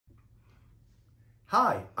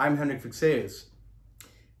Hi, I'm Henrik Fexeus.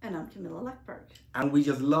 And I'm Camilla Läckberg. And we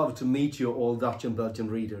just love to meet you all Dutch and Belgian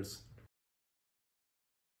readers.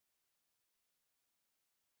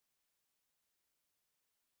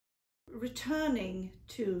 Returning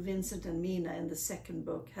to Vincent and Mina in the second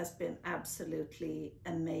book has been absolutely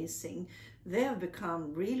amazing. They have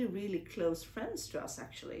become really, really close friends to us,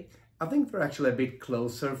 actually. I think they're actually a bit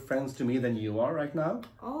closer friends to me than you are right now.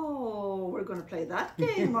 Oh, we're going to play that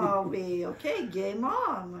game, are we? Okay, game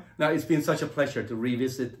on. Now, it's been such a pleasure to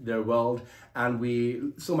revisit their world, and we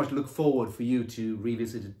so much look forward for you to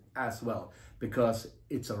revisit it as well, because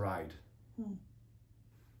it's a ride.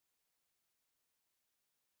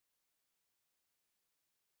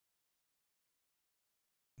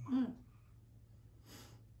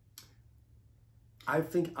 I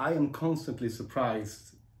think I am constantly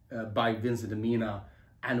surprised by Vincent and Mina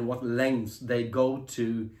and what lengths they go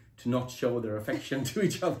to not show their affection to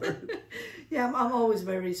each other. Yeah, I'm always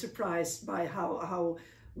very surprised by how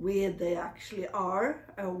weird they actually are,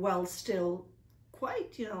 while still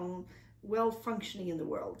quite, well functioning in the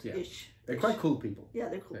world-ish. Yeah. They're quite cool people. Yeah,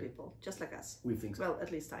 they're cool people, just like us. We think so. Well,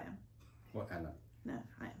 at least I am. Well, Anna. No,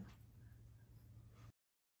 I am.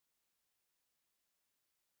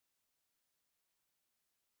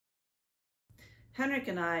 Henrik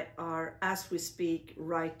and I are, as we speak,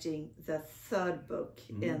 writing the third book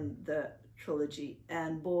in the trilogy.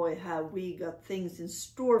 And boy, have we got things in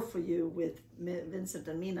store for you with Vincent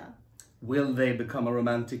and Mina. Will they become a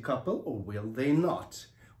romantic couple or will they not?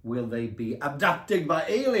 Will they be abducted by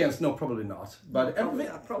aliens? No, probably not. But Probably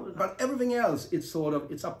not. But everything else, it's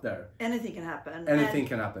up there. Anything can happen.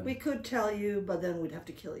 Can happen. We could tell you, but then we'd have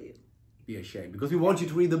to kill you. Be a shame, because we want you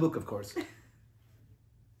to read the book, of course.